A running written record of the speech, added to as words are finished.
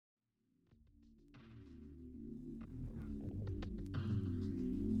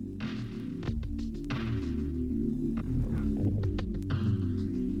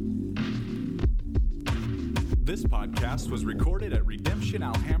This podcast was recorded at Redemption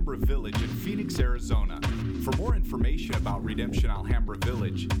Alhambra Village in Phoenix, Arizona. For more information about Redemption Alhambra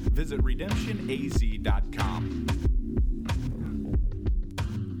Village, visit redemptionaz.com.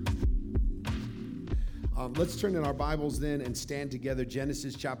 Let's turn in our Bibles then and stand together.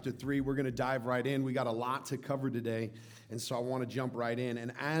 Genesis chapter 3. We're going to dive right in. We got a lot to cover today, and so I want to jump right in.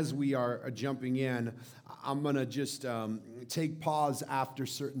 And as we are jumping in, I'm going to just take pause after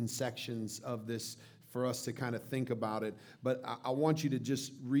certain sections of this for us to kind of think about it. But I want you to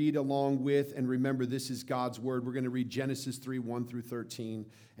just read along with and remember this is God's Word. We're going to read Genesis 3, 1 through 13,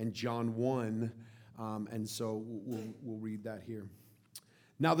 and John 1. And so we'll read that here.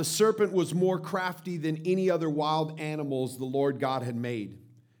 Now the serpent was more crafty than any other wild animals the Lord God had made. And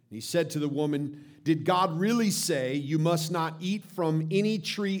he said to the woman, "Did God really say you must not eat from any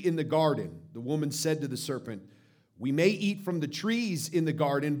tree in the garden?" The woman said to the serpent, "We may eat from the trees in the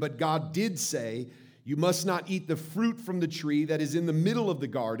garden, but God did say, you must not eat the fruit from the tree that is in the middle of the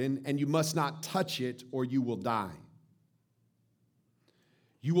garden, and you must not touch it, or you will die."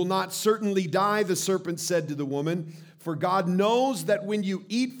 "You will not certainly die," the serpent said to the woman, "for God knows that when you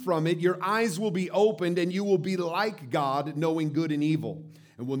eat from it, your eyes will be opened, and you will be like God, knowing good and evil."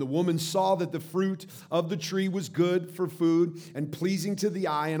 And when the woman saw that the fruit of the tree was good for food and pleasing to the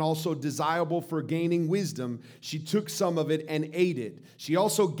eye and also desirable for gaining wisdom, she took some of it and ate it. She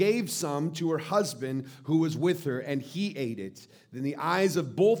also gave some to her husband who was with her, and he ate it. Then the eyes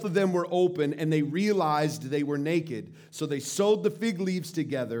of both of them were open, and they realized they were naked. So they sewed the fig leaves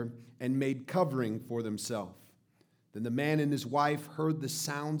together and made covering for themselves. Then the man and his wife heard the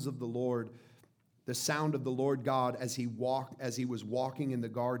sound of the Lord God as he was walking in the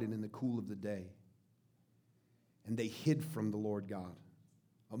garden in the cool of the day. And they hid from the Lord God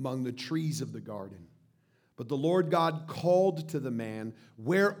among the trees of the garden. But the Lord God called to the man,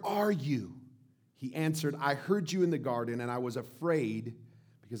 "Where are you?" He answered, "I heard you in the garden, and I was afraid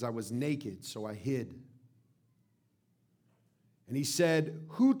because I was naked, so I hid." And he said,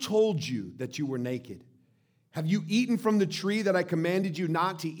 "Who told you that you were naked? Have you eaten from the tree that I commanded you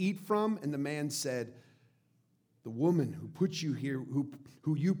not to eat from?" And the man said, "The woman who put you here,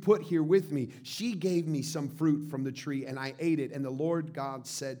 who you put here with me, she gave me some fruit from the tree, and I ate it." And the Lord God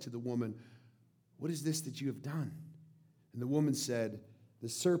said to the woman, "What is this that you have done?" And the woman said, "The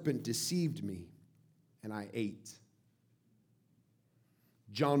serpent deceived me, and I ate."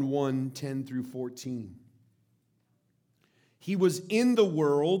 John 1, 10 through 14. "He was in the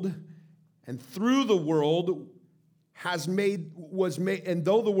world, and through the world was made, and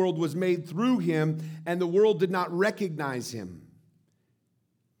though the world was made through him, and the world did not recognize him.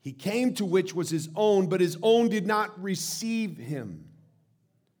 He came to which was his own, but his own did not receive him.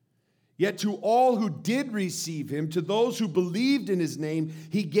 Yet to all who did receive him, to those who believed in his name,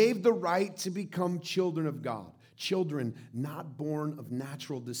 he gave the right to become children of God. Children not born of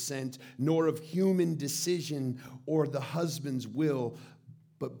natural descent, nor of human decision or the husband's will,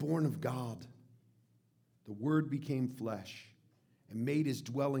 but born of God. The Word became flesh and made his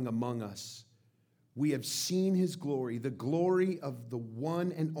dwelling among us. We have seen his glory, the glory of the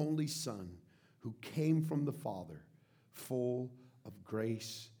one and only Son who came from the Father, full of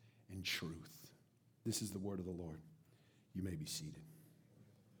grace and truth." This is the word of the Lord. You may be seated.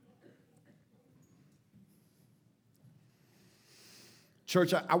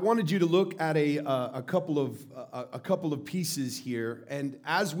 Church, I wanted you to look at a couple of pieces here, and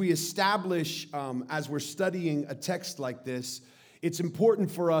as we establish, as we're studying a text like this, it's important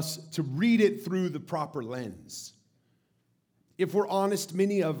for us to read it through the proper lens. If we're honest,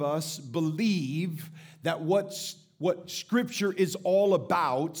 many of us believe that what Scripture is all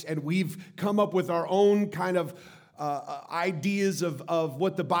about, and we've come up with our own kind of ideas of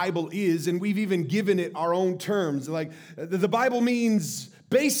what the Bible is, and we've even given it our own terms. Like, the Bible means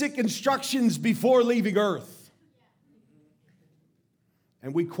basic instructions before leaving earth.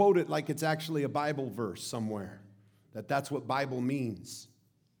 And we quote it like it's actually a Bible verse somewhere, that's what Bible means.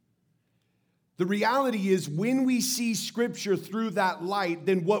 The reality is, when we see Scripture through that light,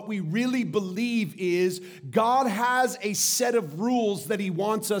 then what we really believe is God has a set of rules that he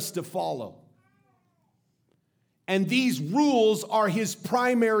wants us to follow. And these rules are his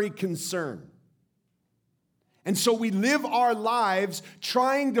primary concern. And so we live our lives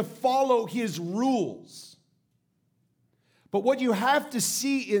trying to follow his rules. But what you have to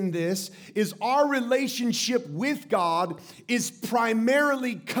see in this is our relationship with God is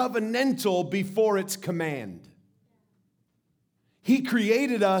primarily covenantal before its command. He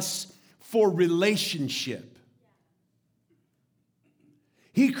created us for relationship.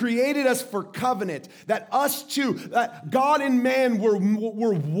 He created us for covenant, that us two, that God and man were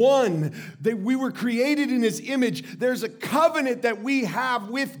one, that we were created in His image. There's a covenant that we have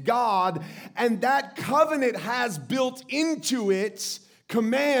with God, and that covenant has built into it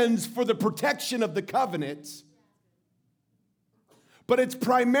commands for the protection of the covenant. But it's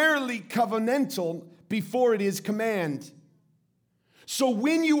primarily covenantal before it is command. So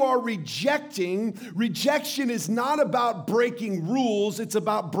when you are rejecting, rejection is not about breaking rules, it's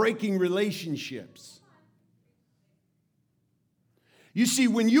about breaking relationships. You see,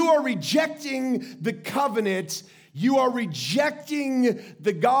 when you are rejecting the covenant, you are rejecting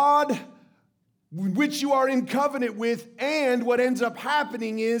the God which you are in covenant with, and what ends up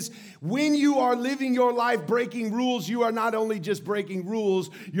happening is when you are living your life breaking rules, you are not only just breaking rules,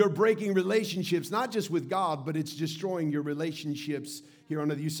 you're breaking relationships, not just with God, but it's destroying your relationships here on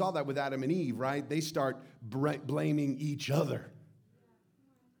earth. You saw that with Adam and Eve, right? They start blaming each other.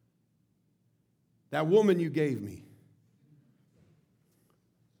 That woman you gave me.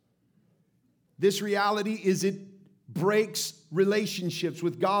 This reality is it breaks relationships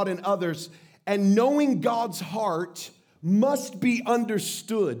with God and others. And knowing God's heart must be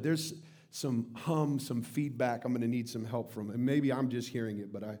understood. There's some feedback. I'm going to need some help from it. Maybe I'm just hearing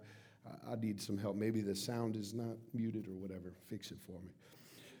it, but I need some help. Maybe the sound is not muted or whatever. Fix it for me.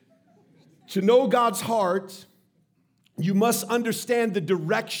 To know God's heart, you must understand the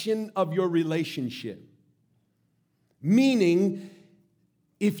direction of your relationship. Meaning,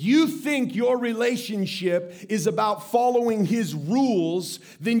 if you think your relationship is about following His rules,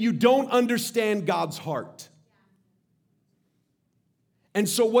 then you don't understand God's heart. And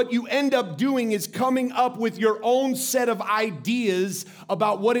so what you end up doing is coming up with your own set of ideas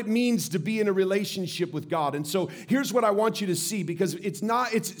about what it means to be in a relationship with God. And so here's what I want you to see, because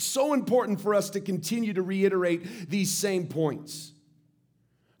it's so important for us to continue to reiterate these same points.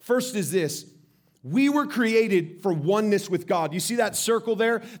 First is this. We were created for oneness with God. You see that circle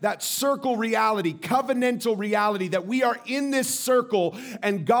there? That circle reality, covenantal reality, that we are in this circle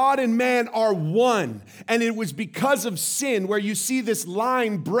and God and man are one. And it was because of sin, where you see this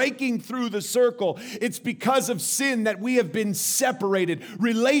line breaking through the circle. It's because of sin that we have been separated.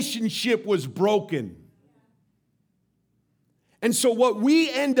 Relationship was broken. And so what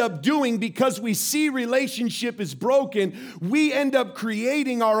we end up doing, because we see relationship is broken, we end up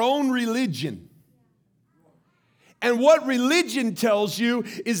creating our own religion. And what religion tells you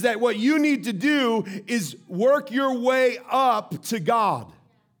is that what you need to do is work your way up to God.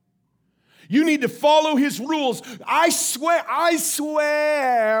 You need to follow His rules. I swear,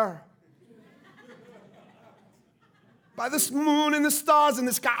 by this moon and the stars in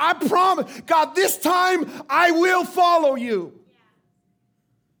the sky, I promise, God, this time I will follow you.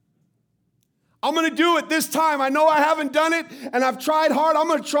 I'm going to do it this time. I know I haven't done it, and I've tried hard. I'm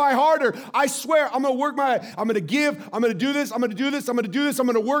going to try harder. I swear, I'm going to give, I'm going to do this, I'm going to do this, I'm going to do this, I'm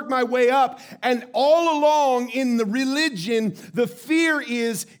going to work my way up. And all along in the religion, the fear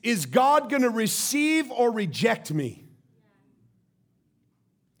is God going to receive or reject me?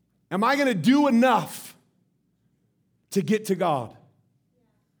 Am I going to do enough to get to God?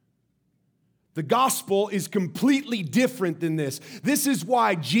 The gospel is completely different than this. This is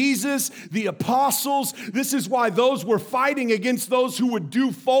why Jesus, the apostles, this is why those were fighting against those who would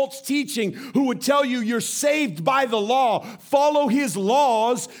do false teaching, who would tell you you're saved by the law. Follow His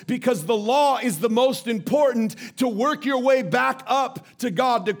laws, because the law is the most important to work your way back up to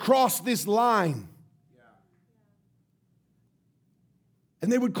God, to cross this line.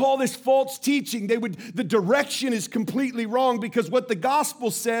 And they would call this false teaching. The direction is completely wrong, because what the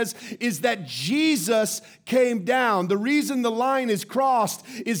gospel says is that Jesus came down. The reason the line is crossed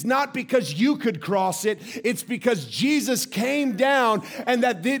is not because you could cross it. It's because Jesus came down and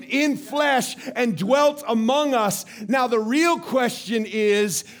that did in flesh and dwelt among us. Now the real question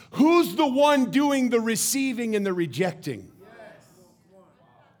is, who's the one doing the receiving and the rejecting?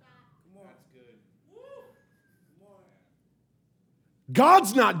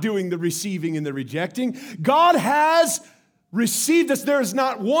 God's not doing the receiving and the rejecting. God has received us. There is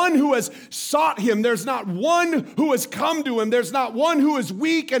not one who has sought Him. There's not one who has come to Him. There's not one who is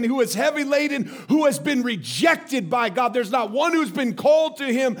weak and who is heavy laden, who has been rejected by God. There's not one who's been called to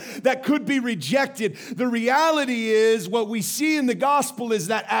Him that could be rejected. The reality is, what we see in the gospel is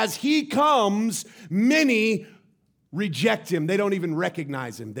that as He comes, many reject Him. They don't even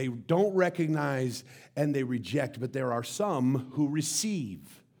recognize Him. They don't recognize and they reject, but there are some who receive.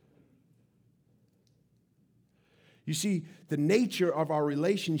 You see, the nature of our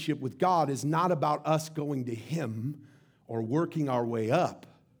relationship with God is not about us going to Him or working our way up.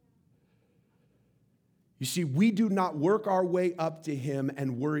 You see, we do not work our way up to him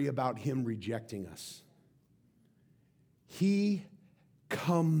and worry about him rejecting us. He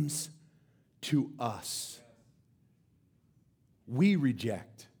comes to us. We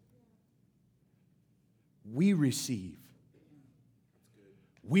reject. We receive.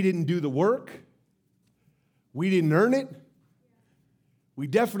 We didn't do the work. We didn't earn it. We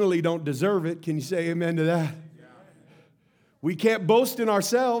definitely don't deserve it. Can you say amen to that? We can't boast in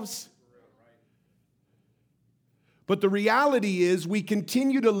ourselves. But the reality is we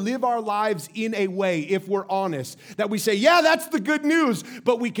continue to live our lives in a way, if we're honest, that we say, yeah, that's the good news.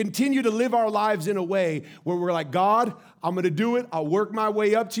 But we continue to live our lives in a way where we're like, God, I'm going to do it. I'll work my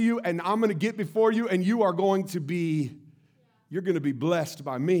way up to you, and I'm going to get before you, and you're going to be blessed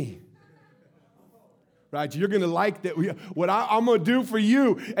by me. Right? You're going to like that. What I'm going to do for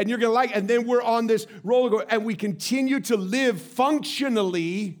you, and you're going to like, and then we're on this roller coaster, and we continue to live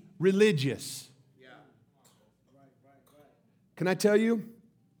functionally religious. Can I tell you,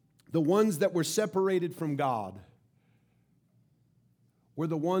 the ones that were separated from God were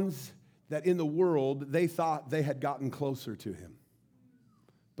the ones that in the world they thought they had gotten closer to him,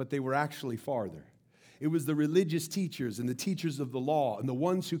 but they were actually farther. It was the religious teachers and the teachers of the law and the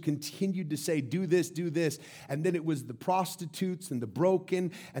ones who continued to say, do this, do this. And then it was the prostitutes and the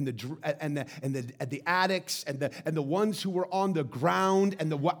broken and the addicts and the ones who were on the ground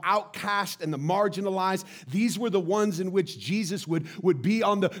and the outcast and the marginalized. These were the ones in which Jesus would be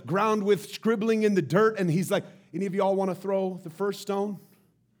on the ground with, scribbling in the dirt. And he's like, any of y'all want to throw the first stone?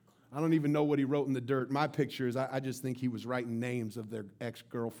 I don't even know what he wrote in the dirt. My picture is, I just think he was writing names of their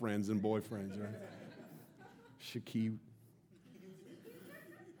ex-girlfriends and boyfriends, right? Shakib,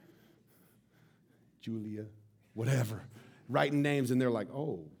 Julia, whatever, writing names, and they're like,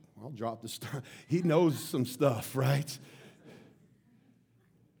 oh, I'll drop the stuff. He knows some stuff, right?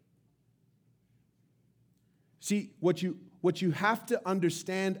 See, what you have to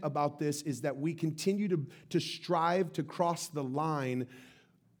understand about this is that we continue to strive to cross the line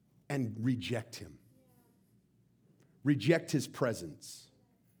and reject him. Reject his presence.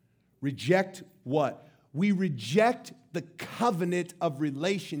 Reject what? We reject the covenant of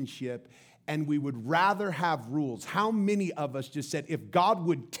relationship, and we would rather have rules. How many of us just said, if God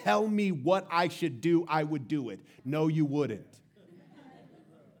would tell me what I should do, I would do it? No, you wouldn't.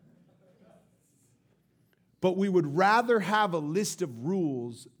 But we would rather have a list of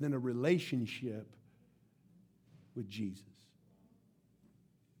rules than a relationship with Jesus.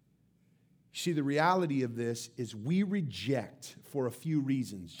 See, the reality of this is we reject for a few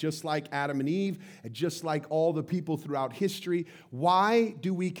reasons, just like Adam and Eve, and just like all the people throughout history. Why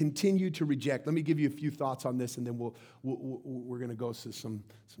do we continue to reject? Let me give you a few thoughts on this, and then we're going to go to some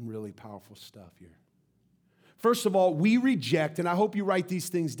really powerful stuff here. First of all, we reject, and I hope you write these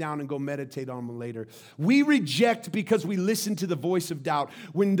things down and go meditate on them later. We reject because we listen to the voice of doubt.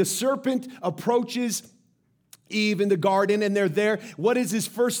 When the serpent approaches Eve in the garden and they're there, what is his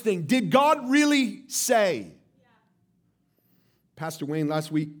first thing? Did God really say? Pastor Wayne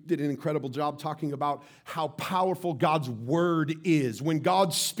last week did an incredible job talking about how powerful God's word is. When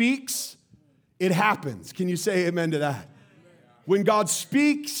God speaks, it happens. Can you say amen to that? When God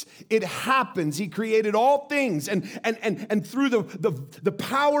speaks, it happens. He created all things, and through the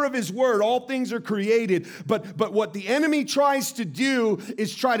power of his word, all things are created. But what the enemy tries to do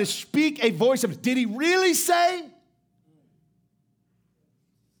is try to speak a voice of, did he really say?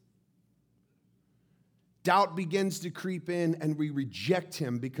 Doubt begins to creep in, and we reject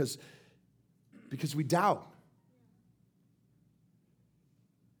him because we doubt.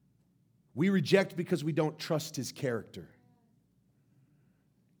 We reject because we don't trust his character.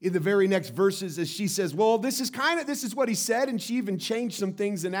 In the very next verses, as she says, well, this is what he said, and she even changed some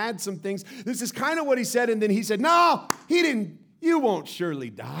things and added some things. This is kind of what he said, and then he said, no, he didn't. You won't surely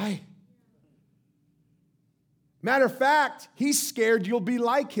die. Matter of fact, he's scared you'll be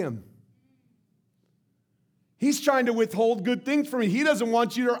like him. He's trying to withhold good things from you. He doesn't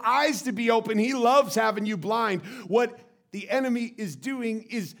want your eyes to be open. He loves having you blind. What the enemy is doing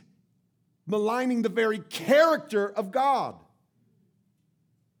is maligning the very character of God.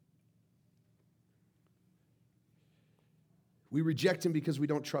 We reject him because we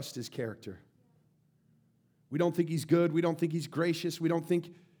don't trust his character. We don't think he's good. We don't think he's gracious. We don't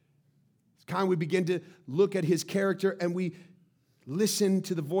think it's kind. We begin to look at his character and we listen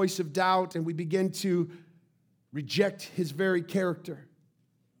to the voice of doubt and we begin to reject his very character.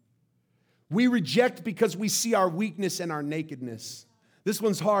 We reject because we see our weakness and our nakedness. This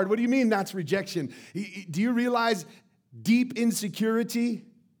one's hard. What do you mean that's rejection? Do you realize deep insecurity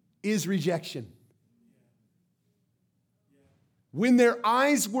is rejection? When their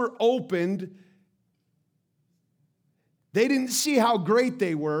eyes were opened, They didn't see how great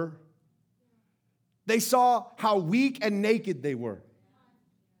they were. They saw how weak and naked they were.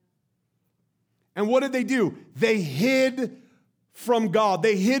 And what did they do? They hid from God.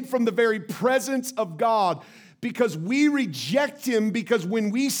 They hid from the very presence of God because we reject Him, because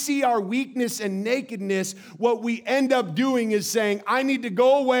when we see our weakness and nakedness, what we end up doing is saying, I need to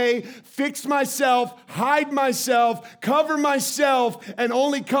go away, fix myself, hide myself, cover myself, and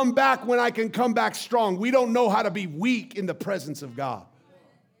only come back when I can come back strong. We don't know how to be weak in the presence of God.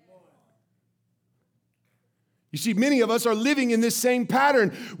 You see, many of us are living in this same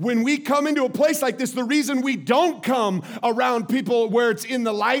pattern. When we come into a place like this, the reason we don't come around people where it's in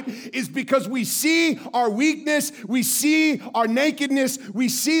the light is because we see our weakness, we see our nakedness, we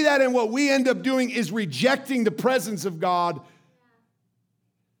see that, and what we end up doing is rejecting the presence of God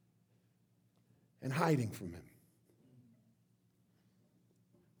and hiding from Him.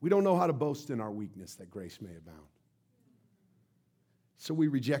 We don't know how to boast in our weakness that grace may abound. So we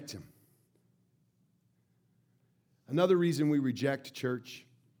reject Him. Another reason we reject church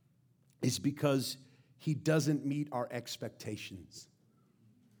is because He doesn't meet our expectations.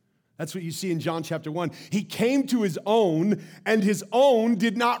 That's what you see in John chapter 1. He came to His own, and His own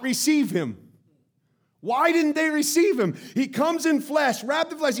did not receive Him. Why didn't they receive Him? He comes in flesh,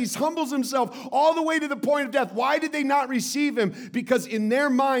 wrapped in flesh. He humbles Himself all the way to the point of death. Why did they not receive Him? Because in their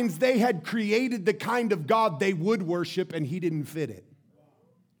minds, they had created the kind of God they would worship, and He didn't fit it.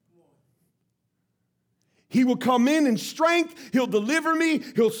 He will come in strength. He'll deliver me.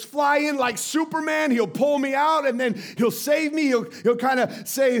 He'll fly in like Superman. He'll pull me out, and then He'll save me. He'll kind of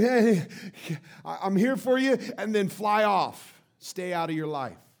say, hey, I'm here for you, and then fly off. Stay out of your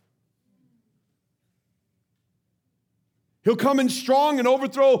life. He'll come in strong and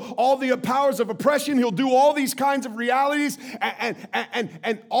overthrow all the powers of oppression. He'll do all these kinds of realities,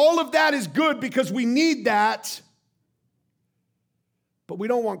 and all of that is good because we need that, but we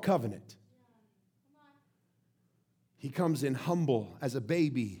don't want covenant. He comes in humble as a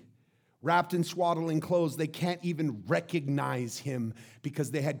baby, wrapped in swaddling clothes. They can't even recognize Him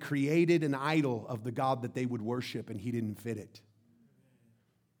because they had created an idol of the God that they would worship, and He didn't fit it.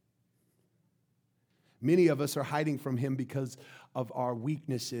 Many of us are hiding from Him because of our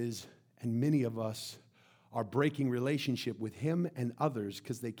weaknesses, and many of us are breaking relationship with Him and others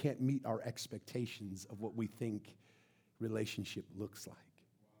because they can't meet our expectations of what we think relationship looks like.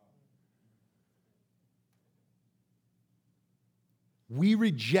 We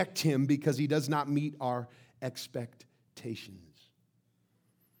reject Him because He does not meet our expectations.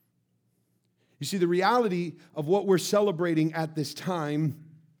 You see, the reality of what we're celebrating at this time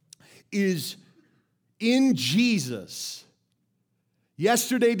is in Jesus,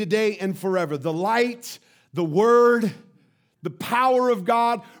 yesterday, today, and forever. The light, the Word, the power of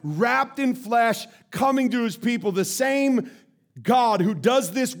God wrapped in flesh, coming to His people. The same God who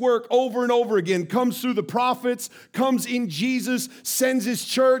does this work over and over again comes through the prophets, comes in Jesus, sends His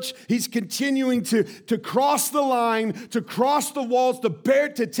church. He's continuing to cross the line, to cross the walls,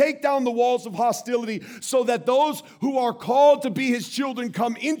 to take down the walls of hostility so that those who are called to be His children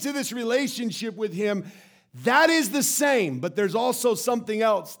come into this relationship with Him. That is the same, but there's also something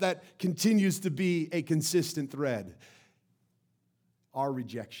else that continues to be a consistent thread: our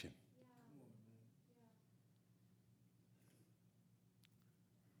rejection.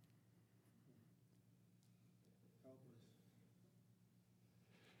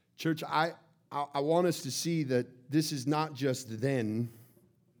 Church, I want us to see that this is not just then,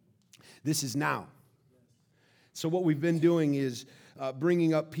 this is now. So what we've been doing is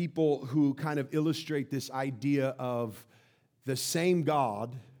bringing up people who kind of illustrate this idea of the same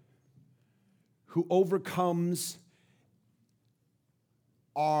God who overcomes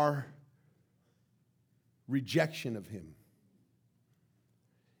our rejection of Him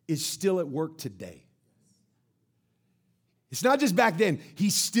is still at work today. It's not just back then.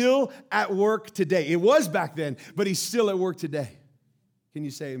 He's still at work today. It was back then, but He's still at work today. Can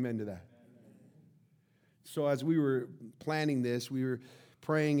you say amen to that? So as we were planning this, we were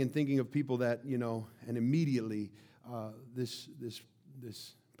praying and thinking of people that, and immediately this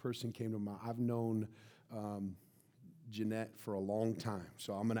person came to mind. I've known Jeanette for a long time.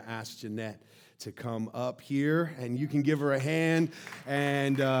 So I'm going to ask Jeanette to come up here, and you can give her a hand.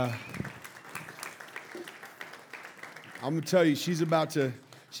 And I'm going to tell you, she's about to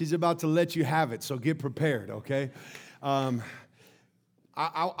let you have it, so get prepared, okay? I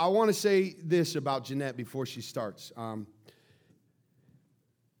want to say this about Jeanette before she starts.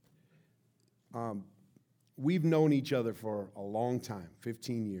 We've known each other for a long time,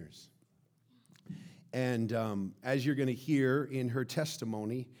 15 years. And as you're going to hear in her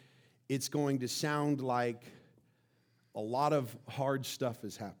testimony, it's going to sound like a lot of hard stuff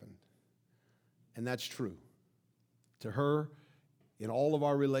has happened. And that's true. To her, in all of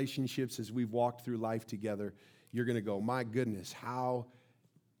our relationships as we've walked through life together, you're going to go, my goodness, how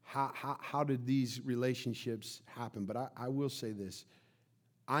did these relationships happen? But I will say this.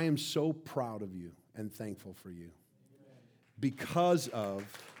 I am so proud of you and thankful for you. Because of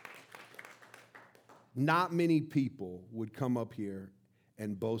not many people would come up here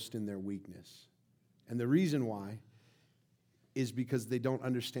and boast in their weakness. And the reason why is because they don't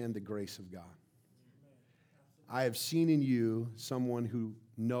understand the grace of God. I have seen in you someone who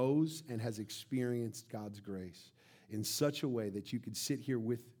knows and has experienced God's grace in such a way that you could sit here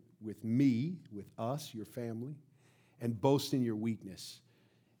with me, with us, your family, and boast in your weakness.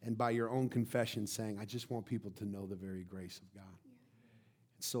 And by your own confession saying, I just want people to know the very grace of God. Yeah.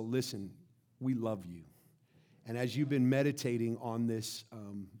 So listen, we love you. And as you've been meditating on this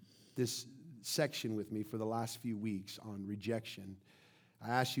section with me for the last few weeks on rejection, I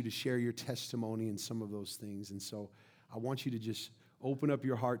asked you to share your testimony and some of those things. And so I want you to just open up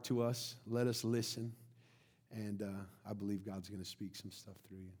your heart to us, let us listen, and I believe God's going to speak some stuff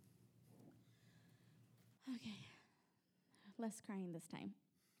through you. Okay, less crying this time.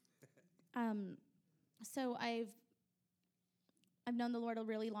 So I've known the Lord a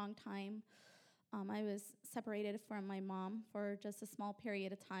really long time. I was separated from my mom for just a small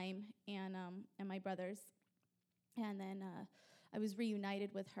period of time, and my brothers, and then I was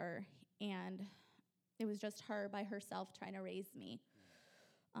reunited with her, and it was just her by herself trying to raise me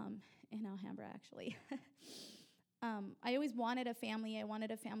in Alhambra, actually. I always wanted a family. I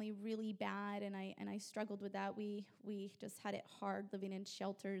wanted a family really bad, and I struggled with that. We just had it hard living in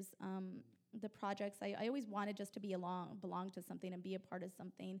shelters. The projects, I always wanted just to belong to something and be a part of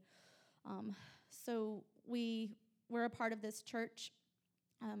something. So we were a part of this church.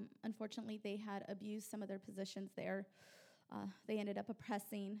 Unfortunately, they had abused some of their positions there. They ended up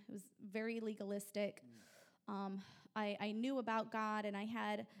oppressing. It was very legalistic. I knew about God, and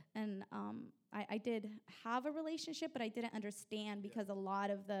I did have a relationship, but I didn't understand because a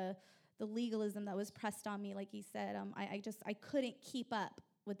lot of the legalism that was pressed on me, like he said, I couldn't keep up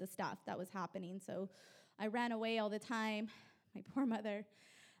with the stuff that was happening. So I ran away all the time. My poor mother,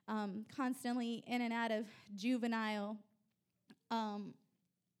 constantly in and out of juvenile.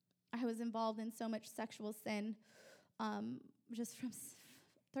 I was involved in so much sexual sin, just from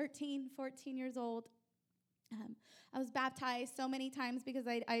 13, 14 years old. I was baptized so many times because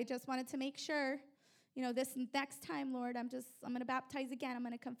I just wanted to make sure, this next time, Lord, I'm going to baptize again. I'm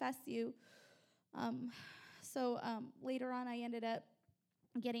going to confess you. So later on, I ended up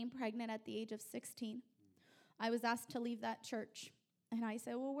getting pregnant at the age of 16. I was asked to leave that church. And I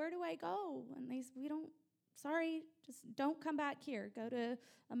said, well, where do I go? And they said, just don't come back here. Go to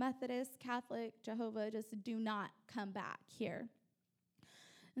a Methodist, Catholic, Jehovah, just do not come back here.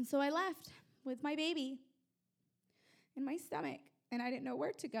 And so I left with my baby in my stomach, and I didn't know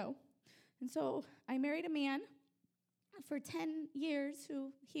where to go. And so I married a man for 10 years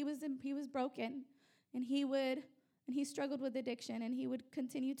who he was broken, and he struggled with addiction, and he would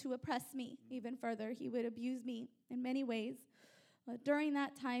continue to oppress me even further. He would abuse me in many ways. During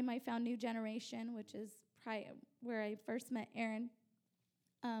that time, I found New Generation, which is where I first met Aaron.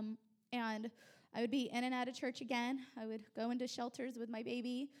 And I would be in and out of church again. I would go into shelters with my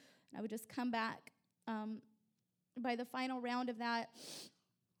baby, and I would just come back. By the final round of that,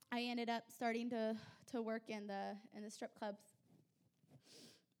 I ended up starting to work in the strip clubs.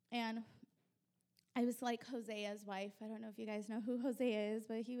 And I was like Hosea's wife. I don't know if you guys know who Hosea is,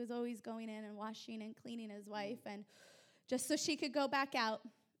 but he was always going in and washing and cleaning his wife, and just so she could go back out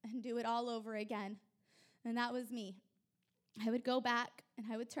and do it all over again. And that was me. I would go back,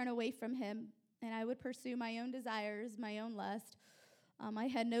 and I would turn away from him, and I would pursue my own desires, my own lust. I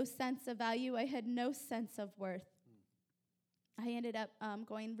had no sense of value. I had no sense of worth. I ended up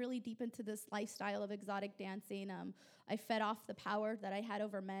going really deep into this lifestyle of exotic dancing. I fed off the power that I had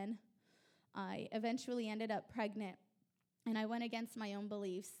over men. I eventually ended up pregnant, and I went against my own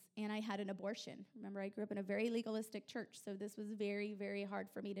beliefs, and I had an abortion. Remember, I grew up in a very legalistic church, so this was very, very hard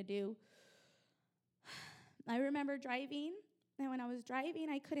for me to do. I remember driving, and when I was driving,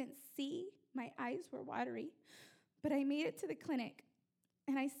 I couldn't see. My eyes were watery, but I made it to the clinic,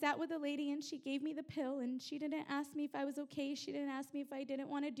 and I sat with a lady, and she gave me the pill, and she didn't ask me if I was okay. She didn't ask me if I didn't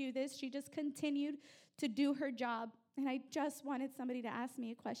want to do this. She just continued to do her job, and I just wanted somebody to ask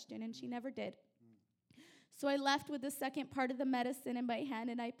me a question, and she never did. So I left with the second part of the medicine in my hand,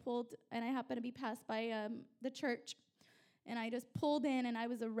 and I happened to be passed by the church, and I just pulled in, and I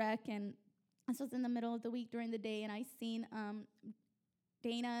was a wreck, and this was in the middle of the week during the day, and I seen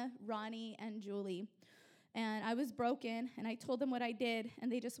Dana, Ronnie, and Julie. And I was broken, and I told them what I did,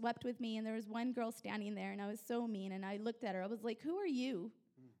 and they just wept with me. And there was one girl standing there, and I was so mean. And I looked at her. I was like, who are you?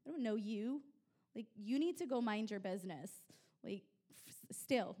 I don't know you. Like, you need to go mind your business. Like,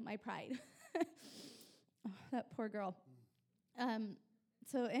 still, my pride. Oh, that poor girl.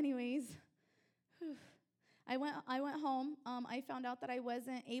 So anyways, I went home. I found out that I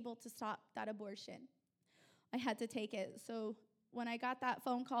wasn't able to stop that abortion. I had to take it. So when I got that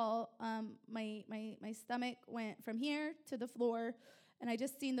phone call, my stomach went from here to the floor, and I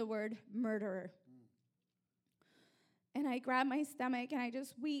just seen the word murderer. And I grabbed my stomach, and I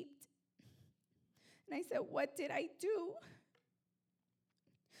just wept. And I said, what did I do?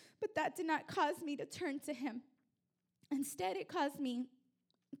 But that did not cause me to turn to him. Instead, it caused me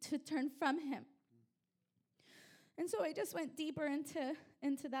to turn from him. And so I just went deeper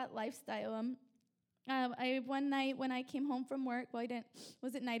into that lifestyle. One night when I came home from work, well, it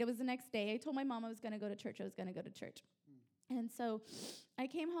wasn't night, it was the next day. I told my mom I was going to go to church. And so I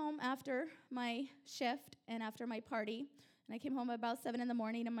came home after my shift and after my party. And I came home about 7 a.m,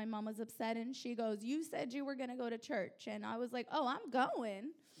 and my mom was upset. And she goes, you said you were going to go to church. And I was like, oh, I'm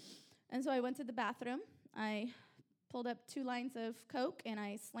going. And so I went to the bathroom. I pulled up 2 lines of Coke, and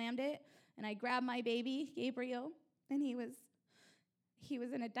I slammed it. And I grabbed my baby, Gabriel, and he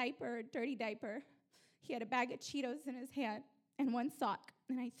was in a diaper, a dirty diaper. He had a bag of Cheetos in his hand and 1 sock,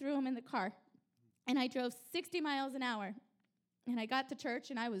 and I threw him in the car. And I drove 60 miles an hour, and I got to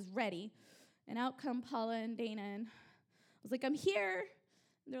church, and I was ready. And out come Paula and Dana, and I was like, I'm here.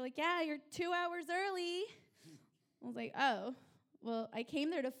 And they're like, yeah, you're 2 hours early. I was like, oh. Well, I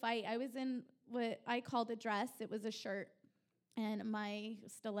came there to fight. I was in what I called a dress. It was a shirt, and my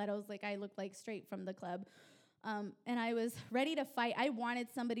stilettos, like I looked like straight from the club. And I was ready to fight. I wanted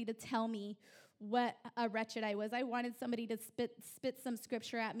somebody to tell me what a wretched I was. I wanted somebody to spit some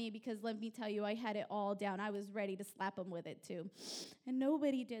scripture at me, because let me tell you, I had it all down. I was ready to slap them with it too. And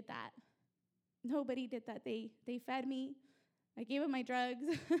nobody did that. Nobody did that. They fed me. I gave them my drugs.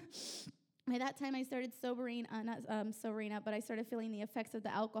 By that time, I started not sobering up, but I started feeling the effects of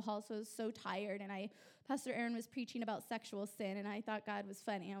the alcohol, so I was so tired. And Pastor Aaron was preaching about sexual sin, and I thought God was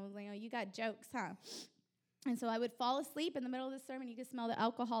funny. I was like, oh, you got jokes, huh? And so I would fall asleep in the middle of the sermon. You could smell the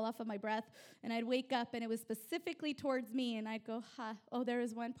alcohol off of my breath. And I'd wake up, and it was specifically towards me. And I'd go, oh, there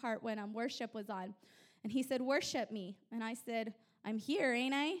was one part when worship was on. And he said, worship me. And I said, I'm here,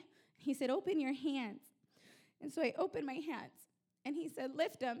 ain't I? He said, open your hands. And so I opened my hands. And he said,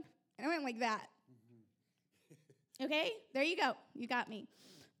 lift them. And I went like that. Okay, there you go. You got me.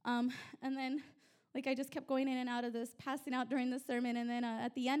 And then, I just kept going in and out of this, passing out during the sermon. And then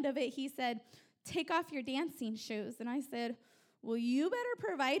at the end of it, he said, take off your dancing shoes. And I said, well, you better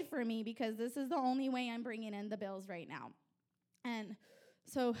provide for me, because this is the only way I'm bringing in the bills right now. And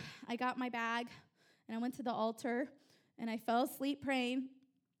so I got my bag, and I went to the altar, and I fell asleep praying,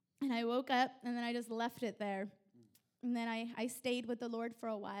 and I woke up, and then I just left it there. And then I stayed with the Lord for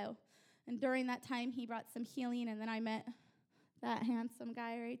a while. And during that time, he brought some healing, and then I met that handsome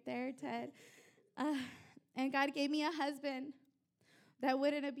guy right there, Ted. And God gave me a husband that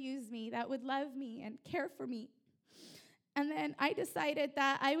wouldn't abuse me, that would love me and care for me. And then I decided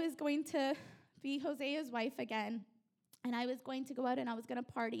that I was going to be Hosea's wife again, and I was going to go out and I was going to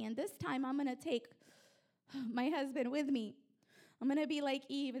party. And this time I'm going to take my husband with me. I'm going to be like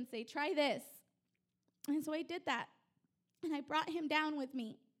Eve and say, try this. And so I did that, and I brought him down with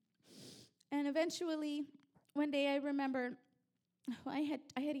me. And eventually, one day I remember I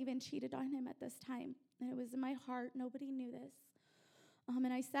had even cheated on him at this time. And it was in my heart. Nobody knew this.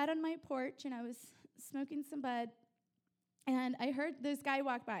 And I sat on my porch, and I was smoking some bud, and I heard this guy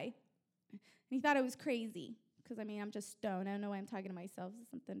walk by. And he thought I was crazy, because, I'm just stoned. I don't know why I'm talking to myself.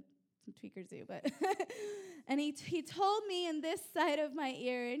 Some tweakers do, but. And he told me in this side of my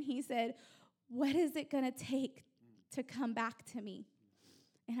ear, and he said, what is it going to take to come back to me?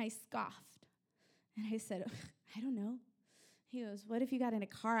 And I scoffed. And I said, I don't know. He goes, what if you got in a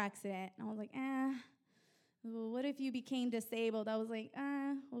car accident? And I was like, Well, what if you became disabled? I was like,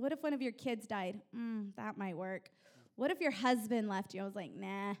 well, what if one of your kids died? That might work. What if your husband left you? I was like,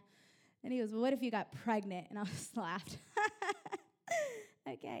 nah. And he goes, well, what if you got pregnant? And I just laughed.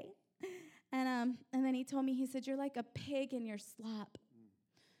 Okay. And then he told me, he said, you're like a pig in your slop,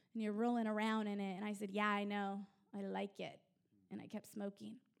 and you're rolling around in it. And I said, yeah, I know. I like it. And I kept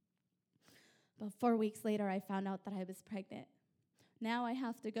smoking. But 4 weeks later, I found out that I was pregnant. Now I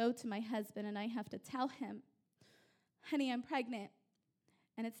have to go to my husband, and I have to tell him, honey, I'm pregnant,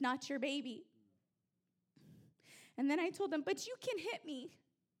 and it's not your baby. And then I told him, but you can hit me.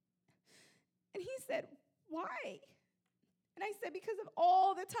 And he said, why? And I said, because of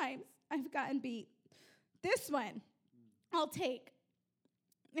all the times I've gotten beat. this one I'll take.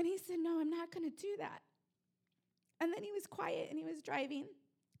 And he said, no, I'm not going to do that. And then he was quiet and he was driving.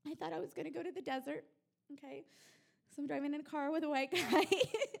 I thought I was going to go to the desert, okay? So I'm driving in a car with a white guy.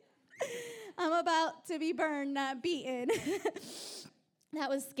 I'm about to be burned, not beaten. That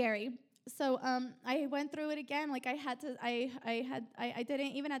was scary. So I went through it again. Like I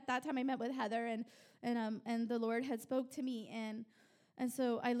didn't, even at that time I met with Heather and the Lord had spoke to me and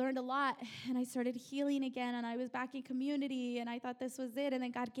so I learned a lot and I started healing again and I was back in community and I thought this was it. And then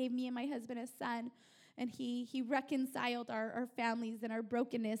God gave me and my husband a son and he reconciled our families and our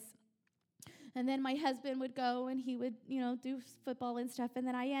brokenness. And then my husband would go and he would, do football and stuff. And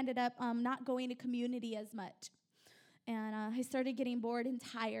then I ended up not going to community as much. And I started getting bored and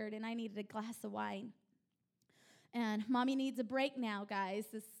tired, and I needed a glass of wine. And mommy needs a break now, guys.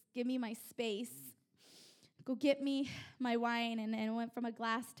 Just give me my space. Go get me my wine. And it went from a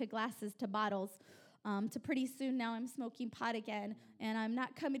glass to glasses to bottles. To pretty soon now I'm smoking pot again. And I'm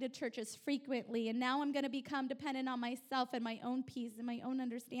not coming to church as frequently. And now I'm going to become dependent on myself and my own peace and my own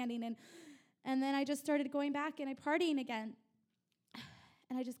understanding. And then I just started going back and I partying again.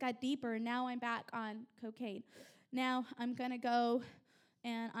 And I just got deeper. And now I'm back on cocaine. Now I'm going to go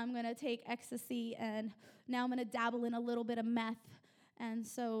and I'm going to take ecstasy, and now I'm going to dabble in a little bit of meth. And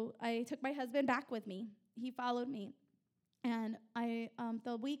so I took my husband back with me. He followed me. And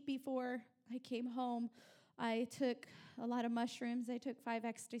the week before I came home, I took a lot of mushrooms. I took 5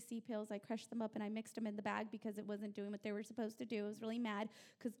 ecstasy pills. I crushed them up, and I mixed them in the bag because it wasn't doing what they were supposed to do. I was really mad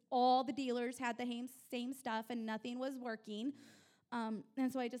because all the dealers had the same stuff, and nothing was working.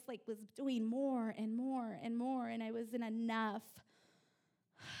 And so I just was doing more and more and more, and I wasn't enough.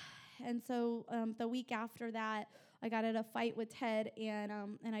 And so the week after that, I got in a fight with Ted, and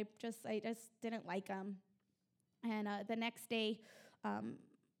I just didn't like him. And the next day,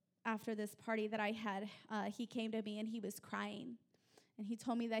 after this party that I had, he came to me and he was crying, and he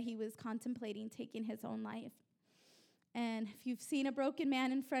told me that he was contemplating taking his own life. And if you've seen a broken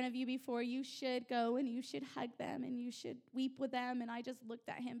man in front of you before, you should go and you should hug them and you should weep with them. And I just looked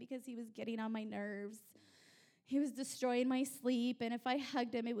at him because he was getting on my nerves. He was destroying my sleep. And if I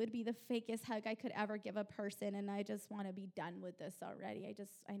hugged him, it would be the fakest hug I could ever give a person. And I just want to be done with this already.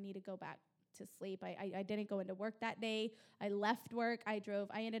 I need to go back to sleep. I didn't go into work that day. I left work. I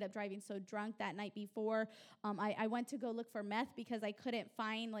ended up driving so drunk that night before. I went to go look for meth because I couldn't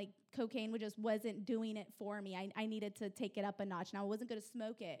find, cocaine just wasn't doing it for me. I needed to take it up a notch. Now, I wasn't going to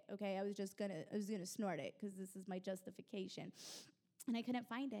smoke it, okay? I was going to snort it because this is my justification. And I couldn't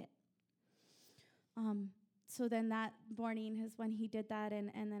find it. So then that morning is when he did that, and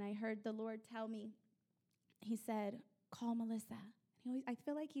then I heard the Lord tell me, he said, call Melissa. I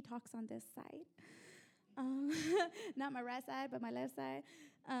feel like he talks on this side. Not my right side, but my left side.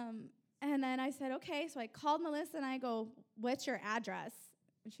 And then I said, okay. So I called Melissa, and I go, what's your address?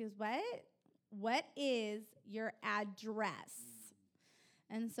 And she goes, what? What is your address?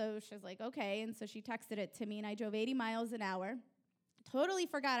 And so she was like, okay. And so she texted it to me, and I drove 80 miles an hour. Totally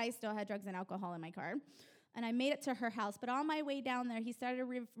forgot I still had drugs and alcohol in my car. And I made it to her house. But on my way down there, he started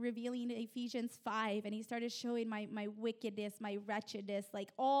revealing Ephesians 5, and he started showing my wickedness, my wretchedness,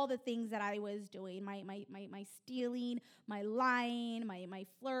 all the things that I was doing, my stealing, my lying, my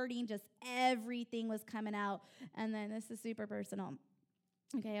flirting, just everything was coming out. And then this is super personal.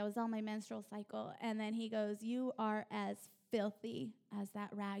 Okay, I was on my menstrual cycle, and then he goes, you are as filthy as that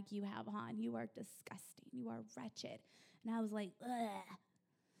rag you have on. You are disgusting. You are wretched. And I was like, ugh.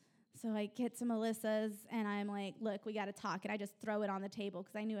 So I get to Melissa's, and I'm like, look, we got to talk. And I just throw it on the table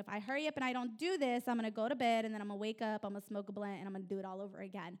because I knew if I hurry up and I don't do this, I'm going to go to bed, and then I'm going to wake up, I'm going to smoke a blunt, and I'm going to do it all over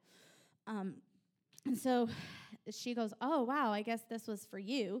again. And so she goes, oh, wow, I guess this was for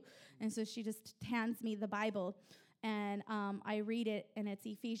you. And so she just hands me the Bible, and I read it, and it's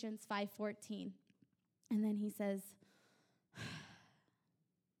Ephesians 5:14. And then he says,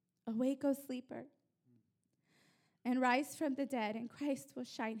 awake, O sleeper, and rise from the dead, and Christ will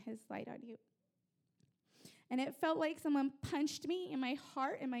shine his light on you. And it felt like someone punched me in my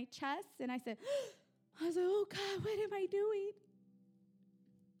heart, in my chest, and I was like, oh, God, what am I doing?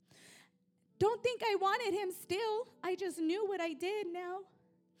 Don't think I wanted him still. I just knew what I did now.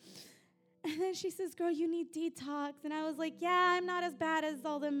 And then she says, girl, you need detox. And I was like, yeah, I'm not as bad as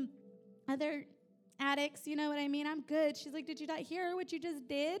all them other addicts, you know what I mean? I'm good. She's like, did you not hear what you just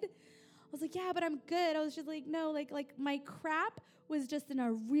did? I was like, yeah, but I'm good. I was just like, no, like my crap was just in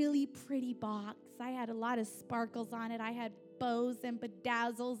a really pretty box. I had a lot of sparkles on it. I had bows and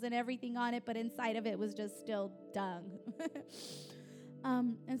bedazzles and everything on it, but inside of it was just still dung.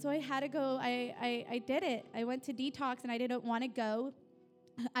 And so I had to go. I did it. I went to detox, and I didn't want to go.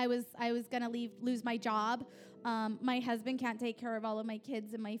 I was gonna lose my job. My husband can't take care of all of my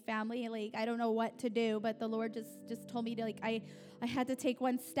kids and my family. Like, I don't know what to do, but the Lord just told me to, like, I had to take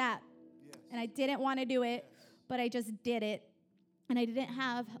one step. Yes. And I didn't want to do it, but I just did it. And I didn't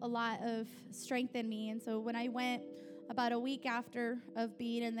have a lot of strength in me. And so when I went about a week after of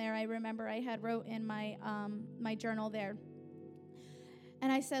being in there, I remember I had wrote in my my journal there.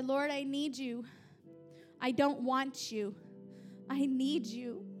 And I said, Lord, I need you. I don't want you. I need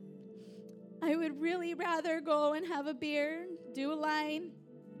you. I would really rather go and have a beer, do a line,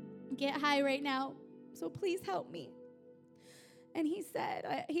 get high right now. So please help me. And he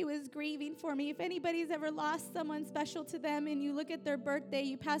said, he was grieving for me. If anybody's ever lost someone special to them and you look at their birthday,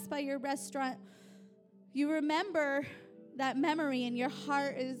 you pass by your restaurant, you remember that memory and your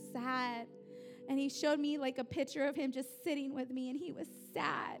heart is sad. And he showed me like a picture of him just sitting with me, and he was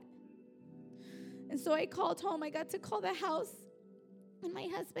sad. And so I called home. I got to call the house, and my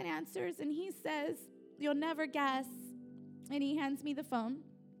husband answers, and he says, you'll never guess. And he hands me the phone,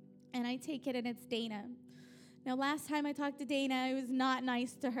 and I take it, and it's Dana. Now, last time I talked to Dana, I was not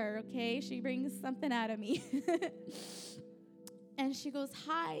nice to her, okay? She brings something out of me. And she goes,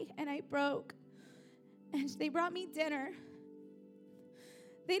 hi, and I broke. And they brought me dinner.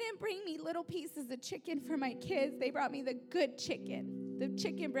 They didn't bring me little pieces of chicken for my kids. They brought me the good chicken, the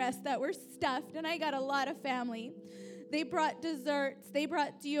chicken breasts that were stuffed, and I got a lot of family. They brought desserts. They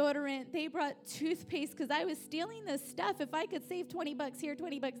brought deodorant. They brought toothpaste, because I was stealing this stuff. If I could save $20 here,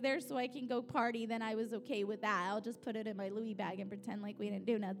 $20 there so I can go party, then I was okay with that. I'll just put it in my Louis bag and pretend like we didn't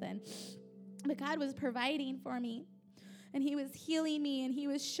do nothing. But God was providing for me, and he was healing me, and he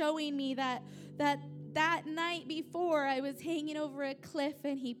was showing me that night before I was hanging over a cliff,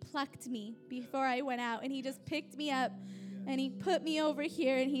 and he plucked me before I went out, and he just picked me up. And he put me over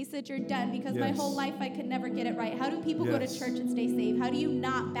here, and he said, you're done, because my whole life I could never get it right. How do people go to church and stay saved? How do you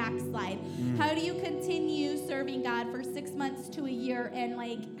not backslide? How do you continue serving God for 6 months to a year, and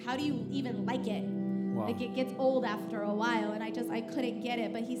how do you even like it? Wow. Like, it gets old after a while, and I couldn't get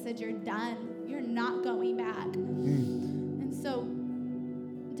it. But he said, you're done. You're not going back. And so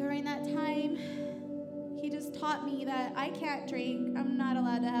during that time, he just taught me that I can't drink. I'm not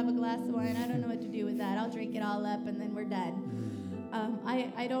allowed to have a glass of wine. I don't know what to do with that. I'll drink it all up, and then we're done.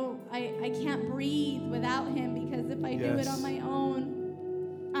 I can't breathe without him, because if I do it on my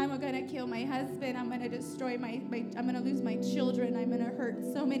own, I'm gonna kill my husband. I'm gonna destroy I'm gonna lose my children. I'm gonna hurt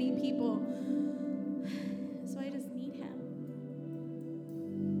so many people. So I just need him.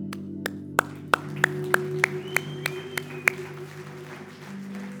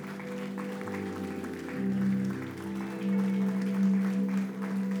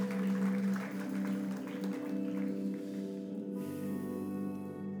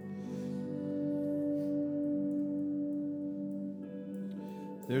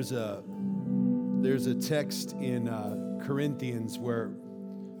 There's a text in Corinthians where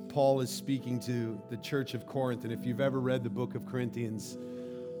Paul is speaking to the church of Corinth, and if you've ever read the book of Corinthians,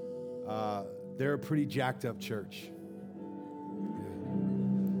 they're a pretty jacked up church.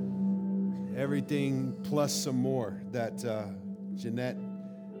 Everything plus some more that Jeanette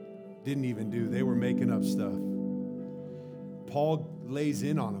didn't even do. They were making up stuff. Paul lays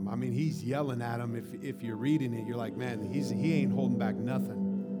in on them. I mean, he's yelling at them. If you're reading it, you're like, man, he ain't holding back nothing.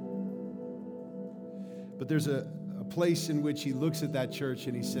 But there's a place in which he looks at that church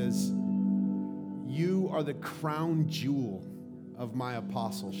and he says, you are the crown jewel of my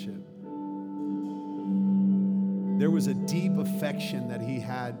apostleship. There was a deep affection that he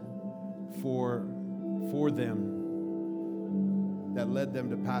had for them that led them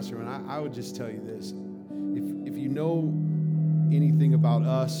to pastor. And I would just tell you this. If you know anything about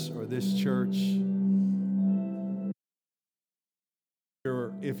us or this church,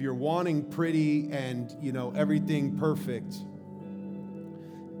 if you're wanting pretty and, everything perfect,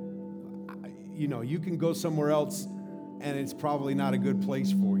 you can go somewhere else and it's probably not a good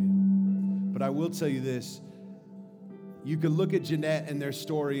place for you. But I will tell you this. You could look at Jeanette and their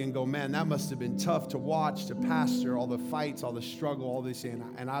story and go, man, that must have been tough to watch, to pastor, all the fights, all the struggle, all this.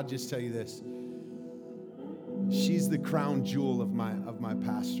 And I'll just tell you this. She's the crown jewel of my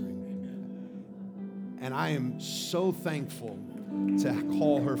pastoring. And I am so thankful to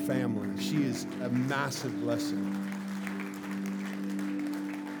call her family. She is a massive blessing.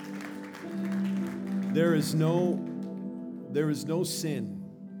 There is no sin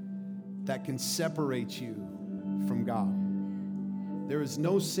that can separate you from God. There is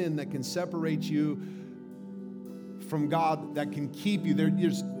no sin that can separate you from God, that can keep you.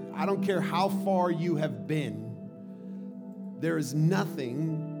 I don't care how far you have been. There is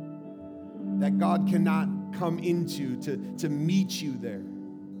nothing that God cannot come into to meet you there.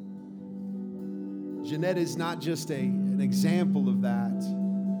 Jeanette is not just an example of that,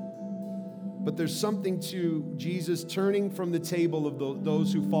 but there's something to Jesus turning from the table of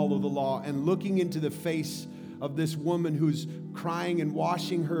those who follow the law and looking into the face of this woman who's crying and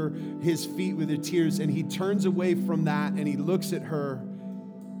washing his feet with her tears, and he turns away from that and he looks at her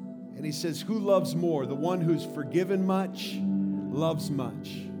and he says, who loves more? The one who's forgiven much loves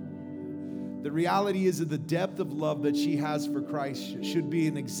much. The reality is that the depth of love that she has for Christ should be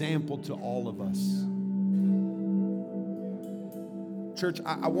an example to all of us. Church,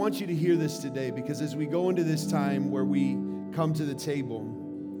 I want you to hear this today, because as we go into this time where we come to the table,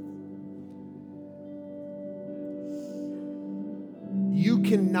 you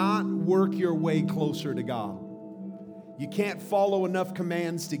cannot work your way closer to God. You can't follow enough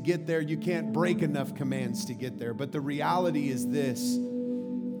commands to get there. You can't break enough commands to get there. But the reality is this: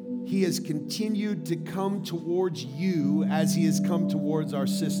 He has continued to come towards you as He has come towards our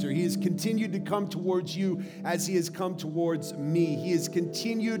sister. He has continued to come towards you as He has come towards me. He has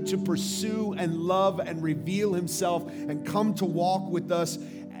continued to pursue and love and reveal Himself and come to walk with us.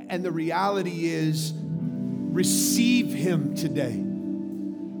 And the reality is, receive Him today.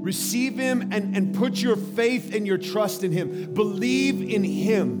 Receive Him and put your faith and your trust in Him. Believe in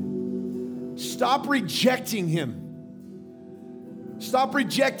Him. Stop rejecting Him. Stop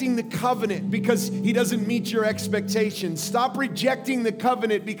rejecting the covenant because He doesn't meet your expectations. Stop rejecting the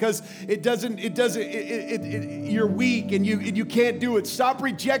covenant because you're weak and you can't do it. Stop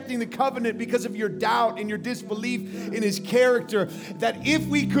rejecting the covenant because of your doubt and your disbelief in His character. That if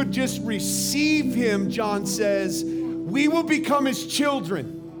we could just receive Him, John says, we will become His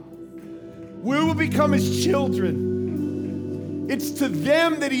children. We will become His children. It's to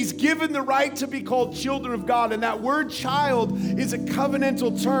them that He's given the right to be called children of God. And that word child is a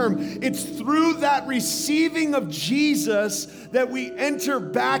covenantal term. It's through that receiving of Jesus that we enter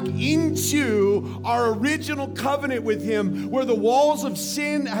back into our original covenant with Him, where the walls of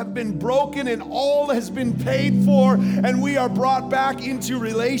sin have been broken and all has been paid for, and we are brought back into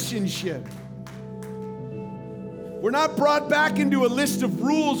relationship. We're not brought back into a list of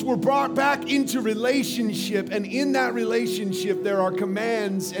rules. We're brought back into relationship. And in that relationship, there are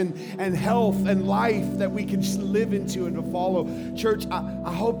commands and health and life that we can live into and to follow. Church,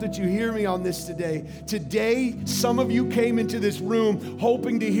 I hope that you hear me on this today. Today, some of you came into this room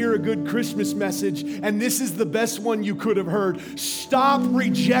hoping to hear a good Christmas message, and this is the best one you could have heard. Stop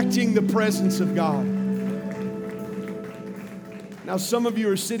rejecting the presence of God. Now, some of you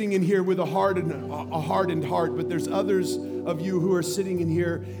are sitting in here with a hardened heart, but there's others of you who are sitting in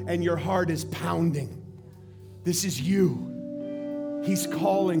here and your heart is pounding. This is you. He's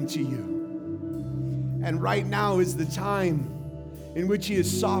calling to you. And right now is the time in which He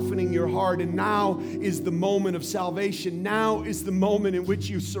is softening your heart. And now is the moment of salvation. Now is the moment in which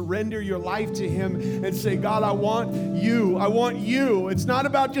you surrender your life to Him and say, God, I want you. I want you. It's not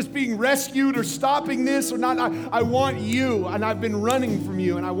about just being rescued or stopping this or not. I want you. And I've been running from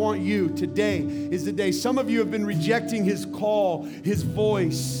you and I want you. Today is the day. Some of you have been rejecting His call, His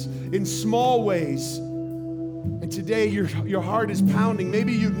voice in small ways. And today your heart is pounding.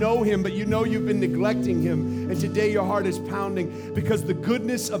 Maybe you know Him, but you know you've been neglecting Him. And today your heart is pounding because the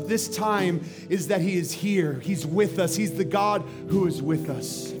goodness of this time is that He is here. He's with us. He's the God who is with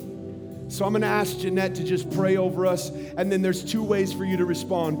us. So I'm going to ask Jeanette to just pray over us. And then there's two ways for you to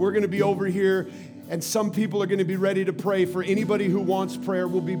respond. We're going to be over here, and some people are going to be ready to pray. For anybody who wants prayer,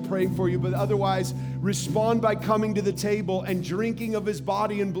 we'll be praying for you. But otherwise, respond by coming to the table and drinking of His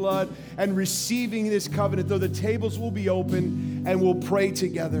body and blood and receiving this covenant. Though the tables will be open and we'll pray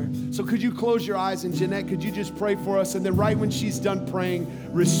together. So could you close your eyes, and Jeanette, could you just pray for us? And then right when she's done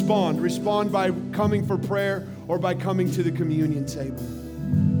praying, respond. Respond by coming for prayer or by coming to the communion table.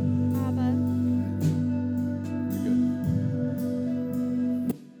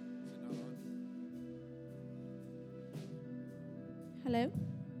 Hello?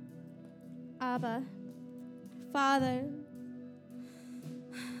 Abba, Father,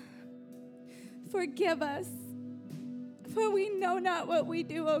 forgive us, for we know not what we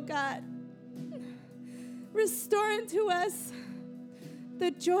do, O God. Restore unto us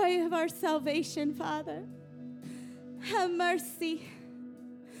the joy of our salvation, Father. Have mercy.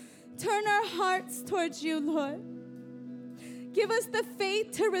 Turn our hearts towards you, Lord. Give us the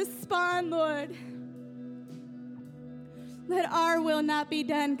faith to respond, Lord. Let our will not be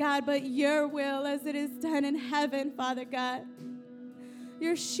done, God, but your will as it is done in heaven, Father God.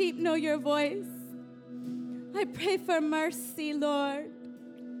 Your sheep know your voice. I pray for mercy, Lord.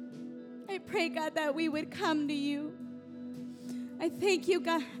 I pray, God, that we would come to you. I thank you,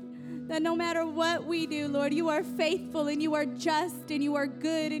 God, that no matter what we do, Lord, you are faithful and you are just and you are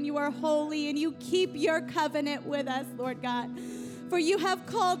good and you are holy and you keep your covenant with us, Lord God. For you have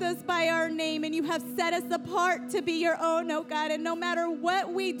called us by our name and you have set us apart to be your own, oh God. And no matter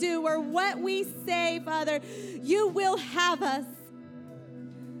what we do or what we say, Father, you will have us.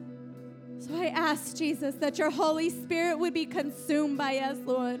 So I ask, Jesus, that your Holy Spirit would be consumed by us,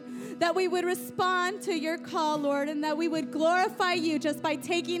 Lord. That we would respond to your call, Lord, and that we would glorify you just by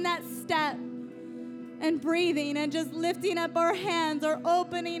taking that step and breathing and just lifting up our hands or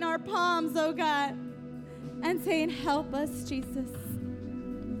opening our palms, oh God, and saying, help us, Jesus.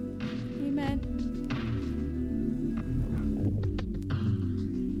 Amen.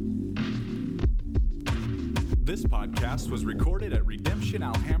 This podcast was recorded at Redemption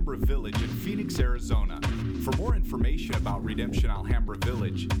Alhambra Village in Phoenix, Arizona. For more information about Redemption Alhambra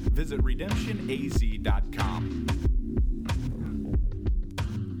Village, visit redemptionaz.com.